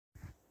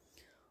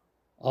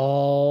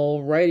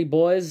Alrighty,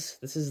 boys.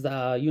 This is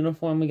the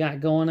uniform we got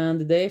going on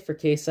today for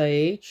Case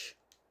IH.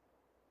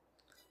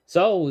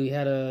 So, we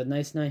had a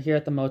nice night here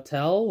at the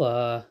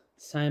motel.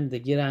 It's time to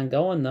get on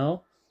going,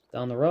 though,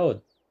 down the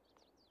road.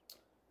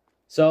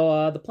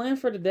 So, the plan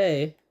for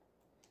today...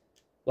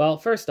 Well,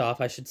 first off,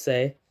 I should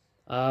say,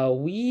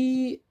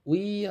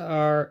 we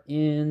are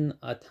in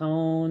a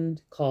town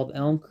called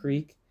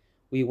Elmcreek.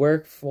 We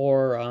work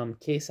for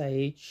Case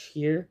IH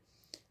here,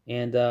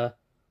 and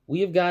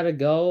we've got to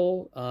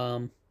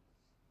go.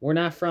 We're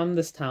not from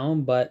this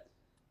town, but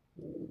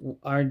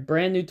our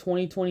brand new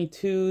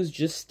 2022s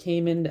just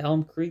came into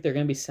Elmcreek. They're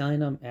going to be selling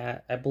them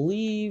at, I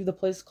believe, the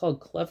place is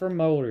called Clever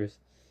Motors.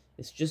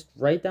 It's just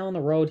right down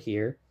the road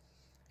here.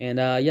 And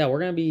yeah, we're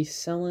going to be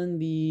selling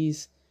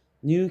these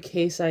new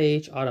Case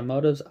IH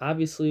Automotives.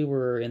 Obviously,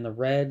 we're in the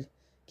red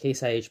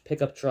Case IH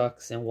pickup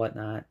trucks and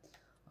whatnot.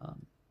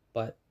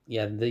 But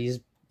yeah, these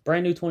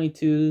brand new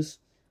 22s.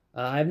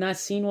 I've not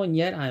seen one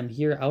yet. I'm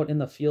here out in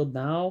the field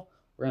now.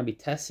 We're going to be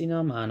testing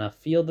them on a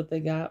field that they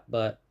got,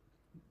 but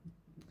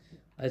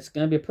it's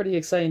going to be a pretty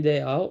exciting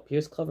day. Oh,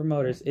 here's Clever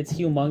Motors. It's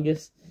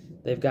humongous.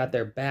 They've got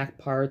their back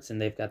parts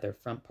and they've got their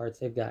front parts.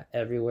 They've got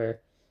everywhere.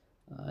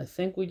 I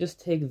think we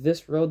just take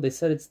this road. They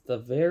said it's the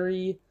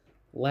very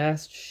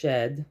last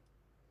shed,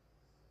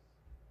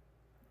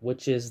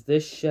 which is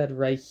this shed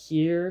right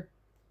here.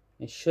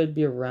 It should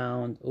be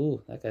around...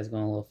 Ooh, that guy's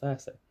going a little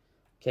faster.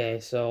 Okay,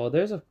 so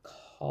there's a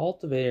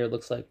cultivator, it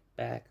looks like,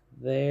 back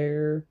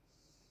there.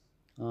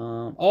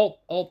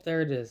 Oh,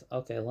 there it is.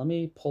 Okay, let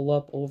me pull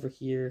up over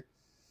here.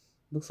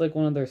 Looks like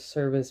one of their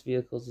service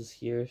vehicles is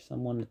here.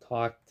 Someone to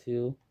talk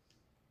to.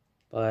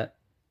 But,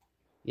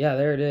 yeah,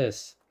 there it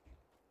is.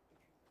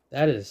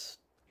 That is...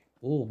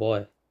 Ooh,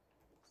 boy.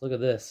 Look at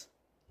this.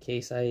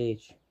 Case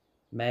IH.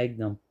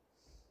 Magnum.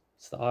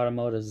 It's the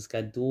Automotive. It's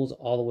got duals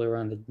all the way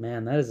around it.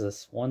 Man, that is a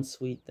one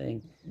sweet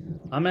thing.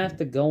 I'm going to have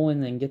to go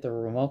in and get the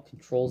remote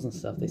controls and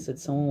stuff. They said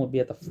someone would be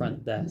at the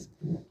front desk.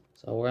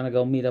 So we're going to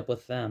go meet up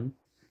with them.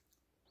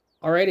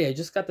 Alrighty, I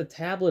just got the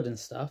tablet and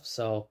stuff,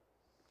 so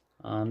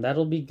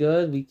that'll be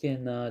good. We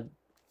can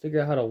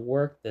figure out how to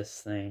work this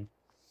thing.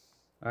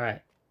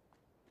 Alright.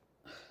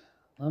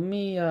 Let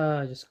me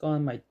just go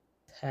on my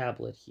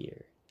tablet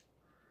here.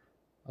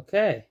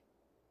 Okay. It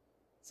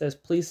says,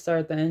 please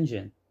start the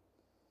engine.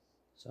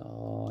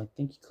 So, I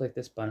think you click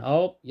this button.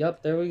 Oh,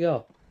 yep, there we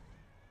go.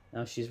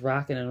 Now she's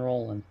rocking and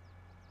rolling.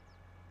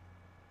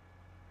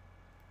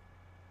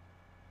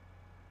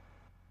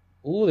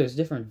 Ooh, there's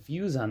different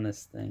views on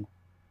this thing.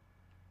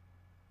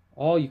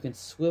 Oh, you can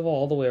swivel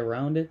all the way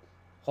around it.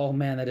 Oh,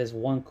 man, that is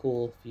one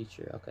cool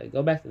feature. Okay,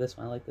 go back to this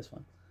one. I like this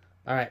one.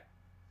 All right.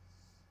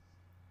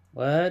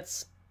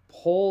 Let's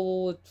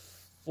pull it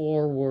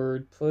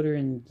forward. Put her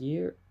in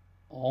gear.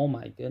 Oh,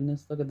 my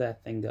goodness. Look at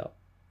that thing go.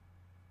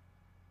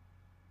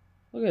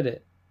 Look at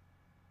it.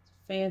 It's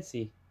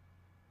fancy.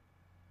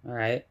 All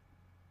right.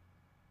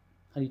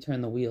 How do you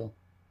turn the wheel?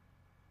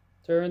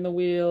 Turn the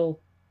wheel.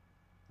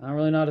 I don't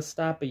really know how to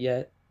stop it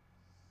yet.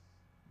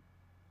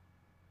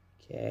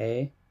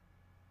 Okay.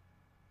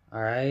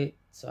 All right.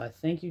 So I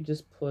think you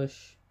just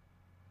push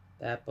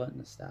that button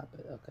to stop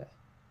it. Okay.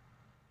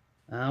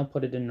 Now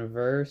put it in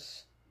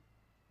reverse.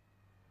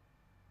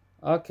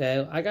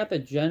 Okay. I got the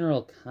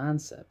general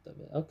concept of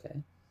it.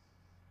 Okay.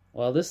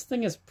 Well, this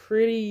thing is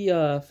pretty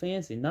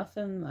fancy.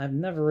 Nothing, I've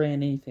never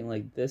ran anything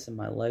like this in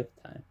my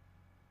lifetime.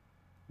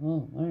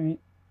 Oh, alright.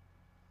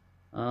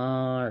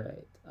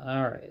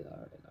 Alright.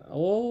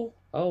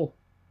 Oh.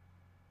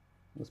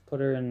 Let's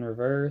put her in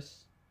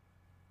reverse.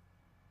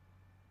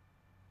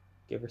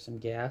 Give her some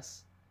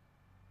gas.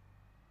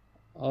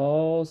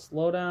 Oh,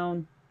 slow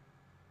down.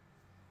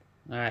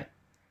 Alright.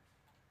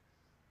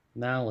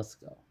 Now let's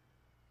go.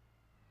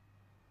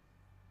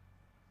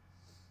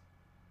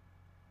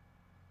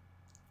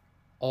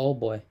 Oh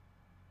boy.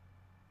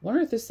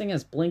 Wonder if this thing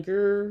has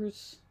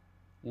blinkers.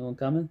 Anyone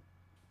coming?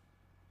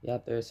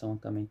 Yep, there's someone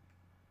coming.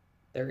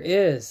 There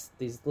is!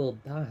 These little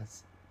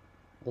dots.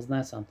 Wasn't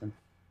that something?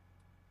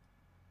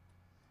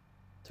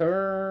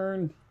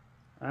 Turn!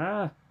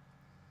 Ah!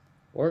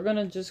 We're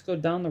gonna just go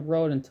down the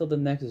road until the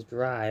next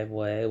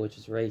driveway, which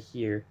is right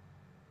here.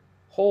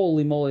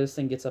 Holy moly, this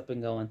thing gets up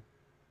and going.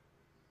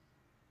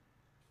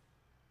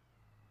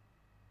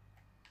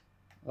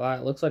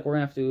 Alright, looks like we're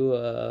gonna have to do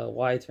a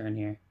Y-turn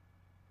here.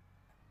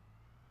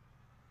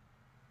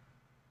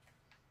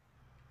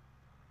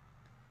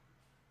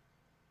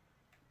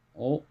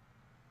 Oh.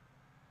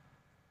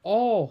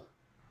 Oh!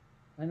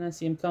 I did not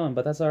see him coming,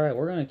 but that's alright.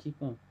 We're going to keep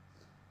going.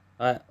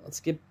 Alright, let's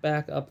get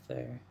back up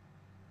there.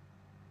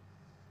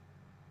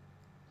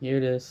 Here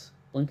it is.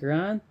 Blinker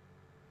on.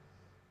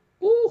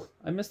 Ooh!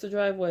 I missed the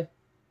driveway.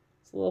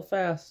 It's a little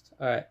fast.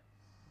 Alright.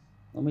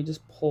 Let me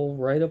just pull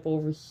right up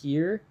over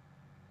here.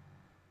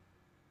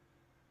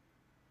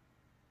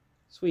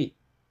 Sweet.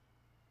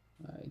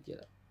 Alright, get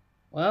up.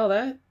 Well,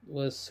 that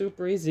was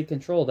super easy to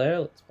control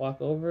there. Let's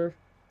walk over.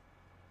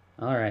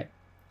 Alright.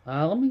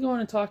 Let me go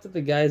in and talk to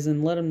the guys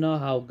and let them know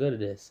how good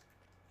it is.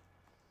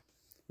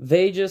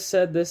 They just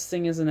said this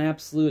thing is an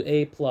absolute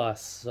A+.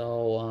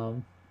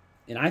 So,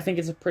 and I think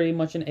it's a pretty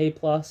much an A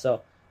plus.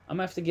 So I'm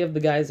gonna have to give the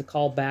guys a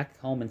call back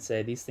home and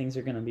say these things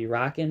are gonna be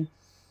rocking.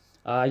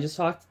 I just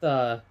talked to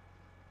the,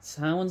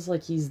 sounds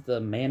like he's the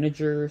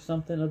manager or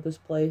something of this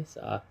place.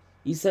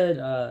 He said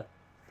that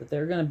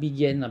they're gonna be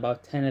getting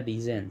about 10 of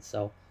these in.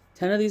 So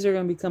 10 of these are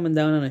gonna be coming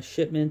down on a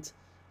shipment.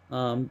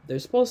 They're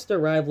supposed to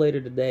arrive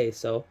later today,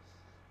 so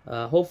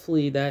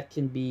hopefully that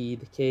can be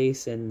the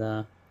case.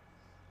 And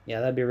yeah,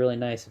 that'd be really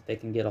nice if they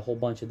can get a whole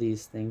bunch of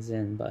these things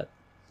in. But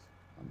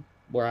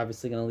we're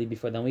obviously gonna leave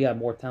before then. We got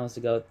more towns to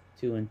go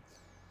to and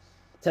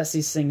test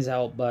these things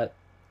out. But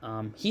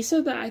he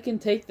said that I can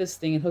take this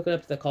thing and hook it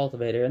up to the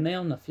cultivator, and they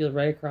own the field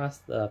right across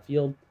the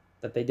field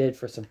that they did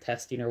for some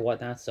testing or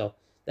whatnot. So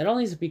that all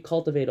needs to be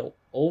cultivated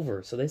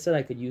over. So they said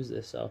I could use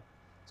this. So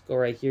let's go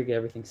right here, get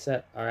everything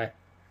set. All right,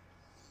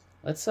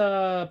 let's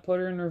put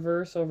her in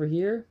reverse over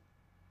here.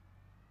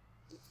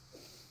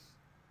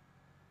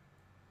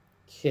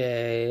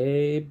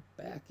 Okay,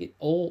 back it.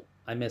 Oh,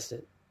 I missed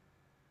it.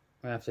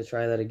 I have to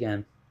try that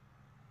again.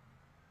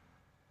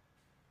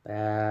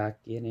 Back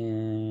it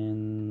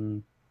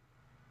in.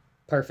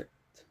 Perfect.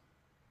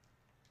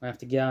 I have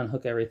to get on and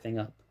hook everything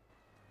up.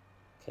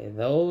 Okay,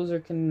 those are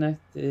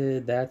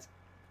connected. That's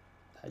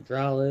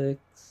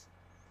hydraulics.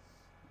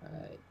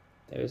 Alright,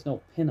 there's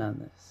no pin on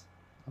this.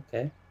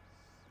 Okay,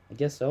 I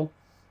guess so.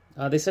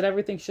 They said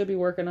everything should be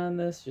working on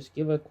this. Just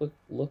give a quick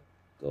look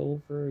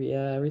over.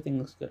 Yeah, everything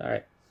looks good.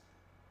 Alright.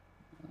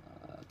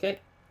 Okay,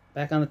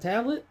 back on the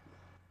tablet.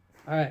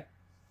 Alright,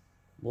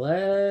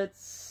 let's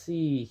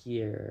see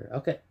here.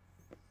 Okay,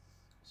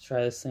 let's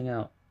try this thing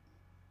out.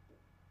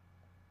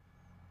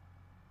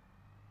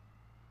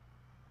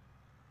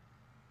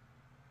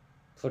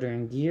 Put her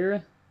in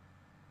gear.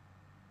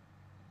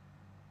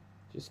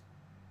 Just,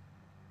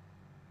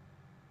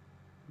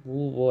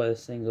 oh boy,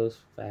 this thing goes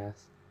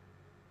fast.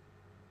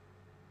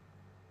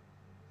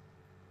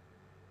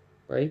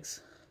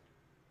 Brakes.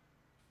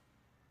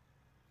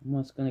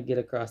 I'm just gonna get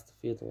across the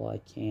field while I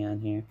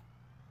can here.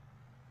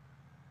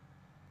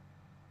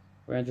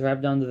 We're gonna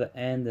drive down to the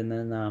end, and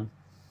then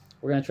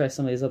we're gonna try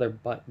some of these other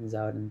buttons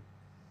out and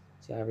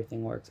see how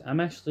everything works. I'm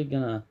actually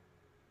gonna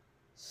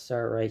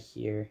start right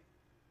here.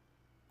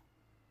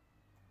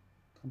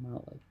 Come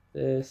out like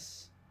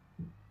this.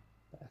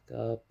 Back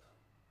up.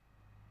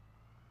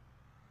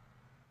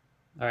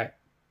 Alright.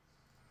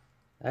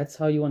 That's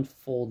how you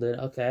unfold it.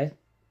 Okay.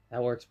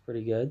 That works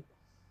pretty good.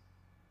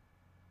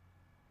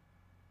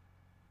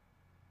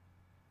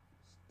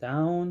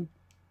 Down.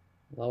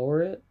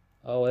 Lower it.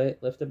 Oh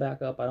wait, lift it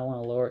back up. I don't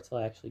want to lower it till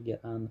I actually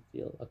get on the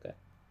field. Okay.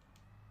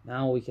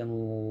 Now we can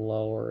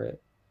lower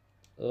it.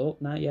 Oh,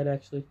 not yet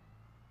actually.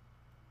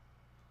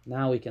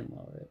 Now we can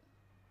lower it.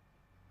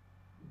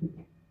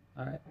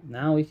 Alright,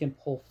 now we can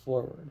pull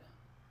forward.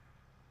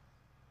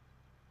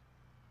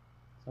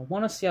 So I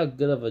want to see how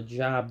good of a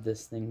job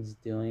this thing's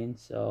doing,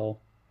 so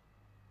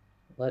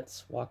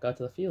let's walk out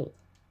to the field.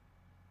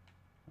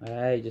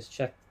 Alright, just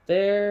check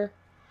there.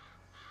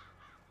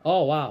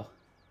 Oh, wow.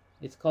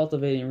 It's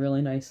cultivating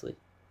really nicely.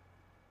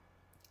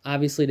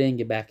 Obviously didn't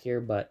get back here,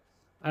 but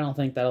I don't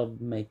think that'll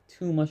make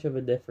too much of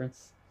a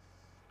difference.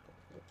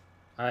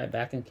 Alright,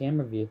 back in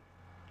camera view.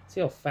 Let's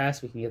see how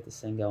fast we can get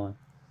this thing going.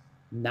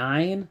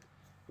 9.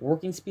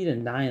 Working speed of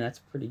 9, that's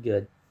pretty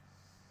good.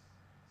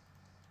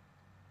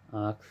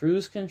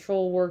 Cruise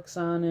control works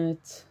on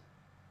it.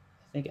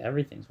 I think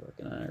everything's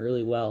working on it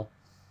really well.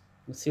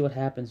 Let's see what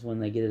happens when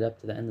they get it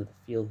up to the end of the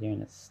field here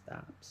and it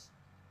stops.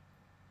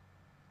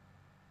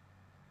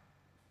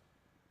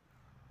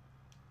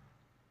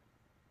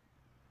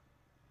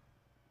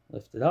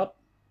 Lift it up.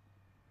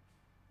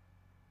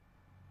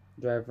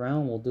 Drive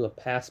around. We'll do a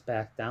pass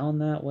back down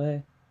that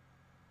way.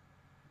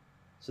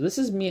 So this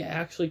is me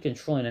actually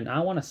controlling it. And I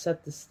want to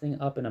set this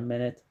thing up in a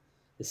minute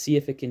to see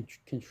if it can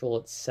control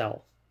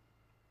itself.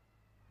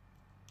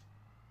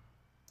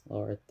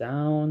 Lower it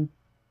down.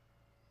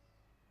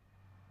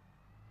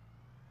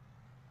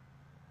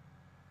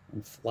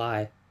 And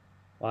fly.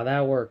 Wow,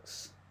 that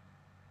works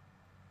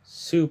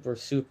super,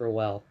 super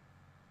well.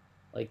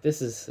 Like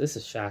this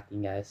is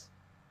shocking, guys.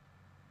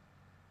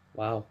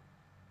 Wow.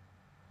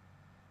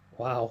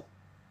 Wow.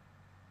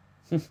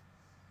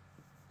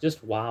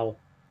 Just wow.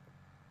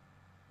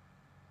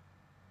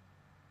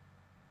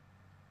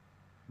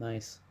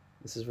 Nice.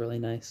 This is really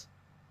nice.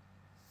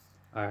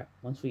 Alright,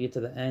 once we get to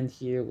the end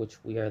here,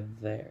 which we are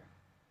there.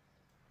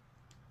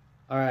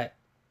 Alright.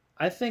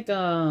 I think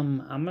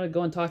I'm gonna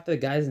go and talk to the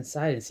guys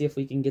inside and see if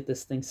we can get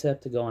this thing set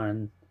up to go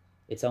on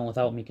its own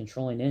without me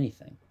controlling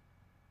anything.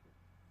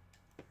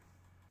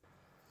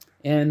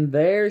 And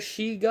there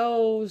she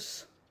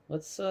goes.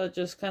 Let's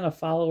just kind of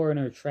follow her in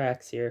her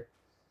tracks here.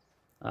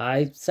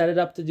 I set it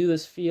up to do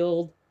this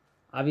field.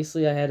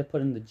 Obviously, I had to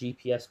put in the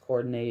GPS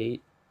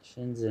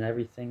coordinations and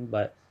everything,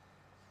 but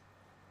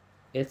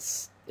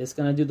it's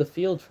gonna do the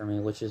field for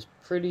me, which is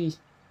pretty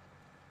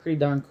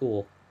darn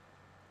cool.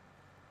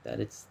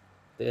 That it's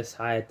this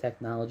high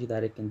technology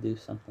that it can do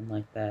something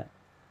like that.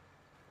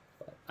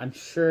 But I'm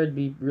sure it'd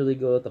be really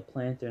good with the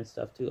planter and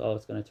stuff too. Oh,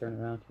 it's gonna turn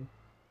around here.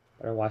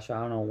 Better watch out.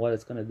 I don't know what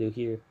it's gonna do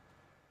here.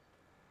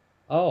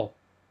 Oh.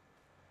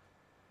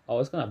 Oh,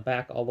 it's going to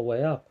back all the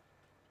way up.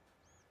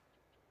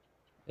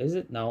 Is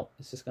it? No,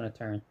 it's just going to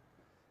turn.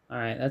 All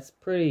right, that's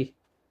pretty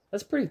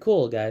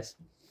cool, guys.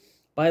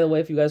 By the way,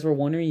 if you guys were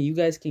wondering, you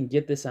guys can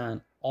get this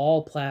on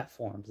all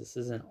platforms. This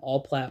is an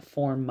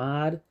all-platform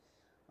mod.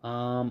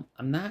 I'm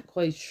not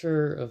quite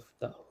sure of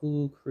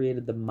who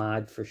created the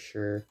mod for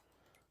sure.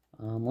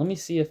 Let me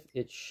see if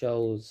it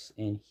shows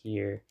in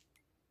here.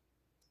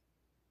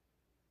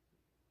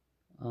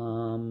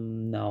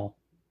 No.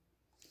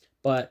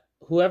 But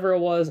whoever it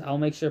was, I'll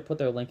make sure to put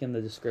their link in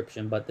the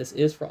description. But this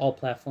is for all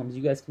platforms.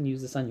 You guys can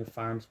use this on your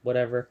farms,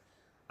 whatever.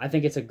 I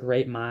think it's a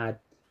great mod.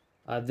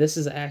 This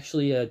is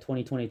actually a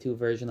 2022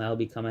 version that'll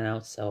be coming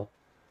out. So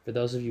for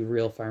those of you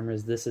real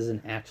farmers, this is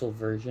an actual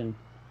version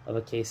of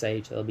a Case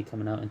IH that'll be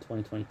coming out in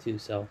 2022.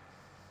 So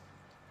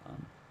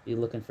be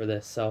looking for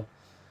this. So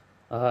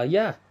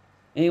yeah.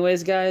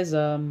 Anyways, guys,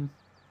 I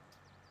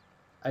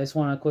just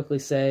want to quickly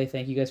say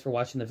thank you guys for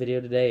watching the video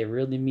today. It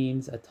really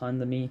means a ton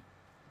to me.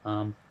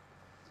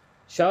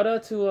 Shout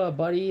out to a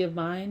buddy of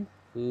mine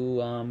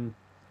who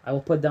I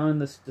will put down in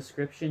the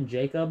description,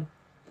 Jacob.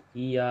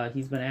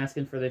 He's been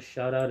asking for this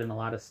shout out and a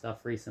lot of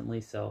stuff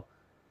recently, so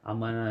I'm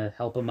gonna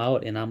help him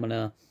out and I'm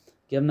gonna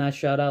give him that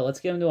shout out. Let's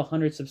get him to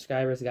 100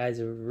 subscribers, guys.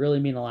 It would really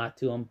mean a lot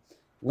to him.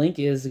 Link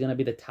is gonna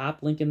be the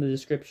top link in the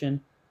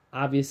description,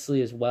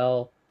 obviously as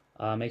well.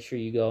 Make sure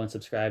you go and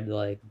subscribe to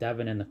like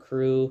Devin and the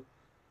crew.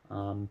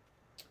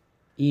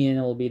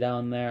 Ian will be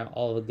down there.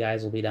 All the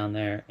guys will be down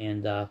there,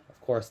 and of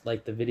course,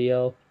 like the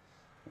video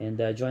and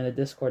join the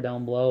Discord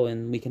down below,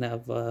 and we can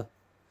have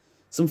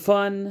some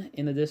fun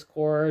in the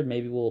Discord.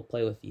 Maybe we'll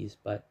play with these.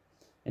 But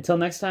until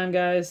next time,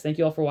 guys, thank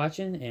you all for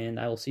watching, and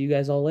I will see you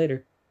guys all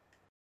later.